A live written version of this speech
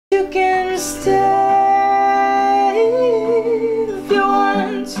stay if you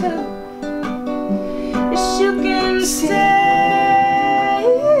want to. Yes, you can stay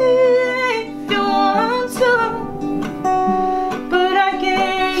if you want to. But I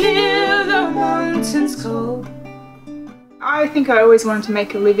can hear the mountains call. I think I always wanted to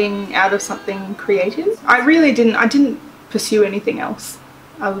make a living out of something creative. I didn't pursue anything else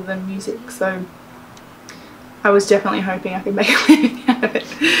other than music, so I was definitely hoping I could make a living out of it.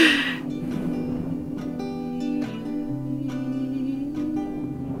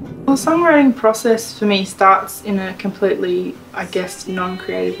 The songwriting process for me starts in a completely, I guess,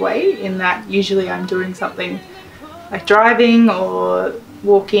 non-creative way, in that usually I'm doing something like driving or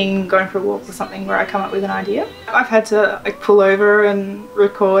walking, going for a walk or something where I come up with an idea. I've had to like pull over and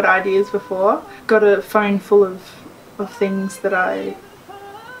record ideas before. Got a phone full of things that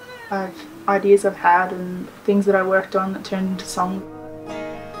ideas I've had and things that I worked on that turned into song.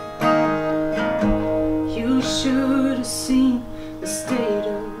 You should have seen the state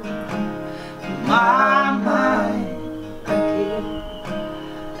of my mind. I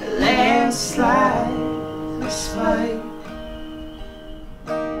get a landslide despite.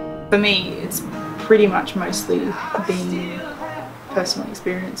 For me, it's pretty much mostly been personal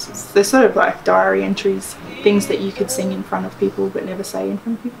experiences. They're sort of like diary entries, things that you could sing in front of people but never say in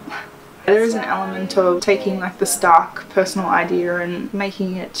front of people. There is an element of taking like the stark personal idea and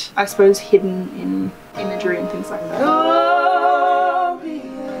making it, I suppose, hidden in imagery and things like that.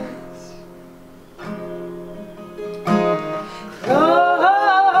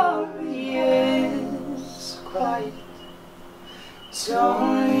 Glorious, quiet,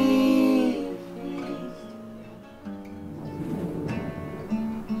 don't leave me.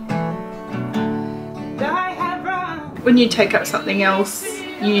 And I have run. When you take up something else,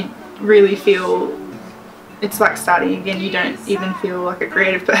 you really feel it's like starting again. You don't even feel like a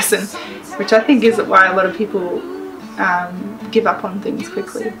creative person, which I think is why a lot of people give up on things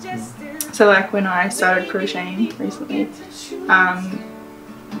quickly. So like when I started crocheting recently, I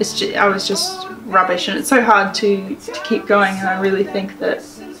was just rubbish, and it's so hard to keep going, and I really think that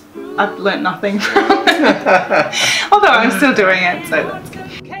I've learnt nothing from it. Although I'm still doing it, so that's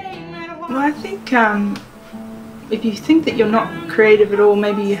good. Well, I think if you think that you're not creative at all,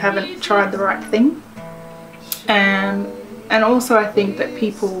 maybe you haven't tried the right thing. And also I think that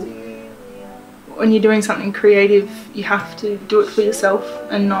people, when you're doing something creative, you have to do it for yourself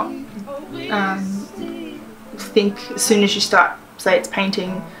and not think as soon as you start, say it's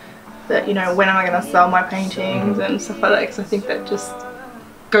painting, that, you know, when am I going to sell my paintings and stuff like that, because I think that just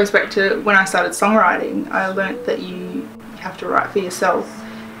goes back to when I started songwriting. I learnt that you have to write for yourself,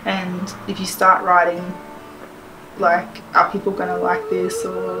 and if you start writing like, are people going to like this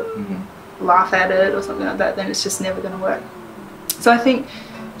or laugh at it or something like that, then it's just never going to work. So I think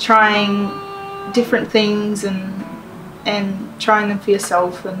trying different things and trying them for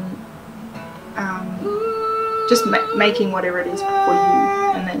yourself and just making whatever it is for you,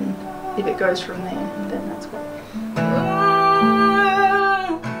 and then if it goes from there, then that's great.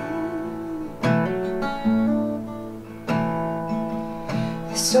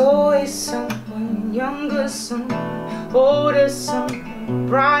 There's always someone younger, someone older, someone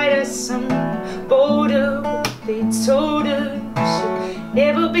brighter, someone bolder. They told us you'll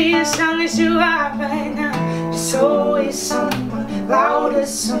never be as young as you are right now. There's always someone louder,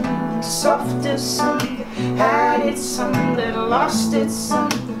 someone softer, someone had it, someone that lost it,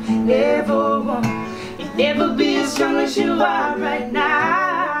 someone never won. You'll never be as young as you are right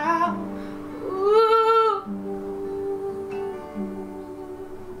now. Ooh.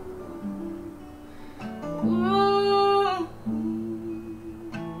 Ooh.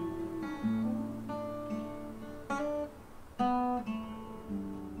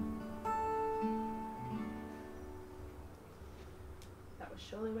 That was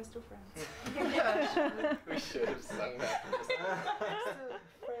surely We're Still Friends. We should have sung that.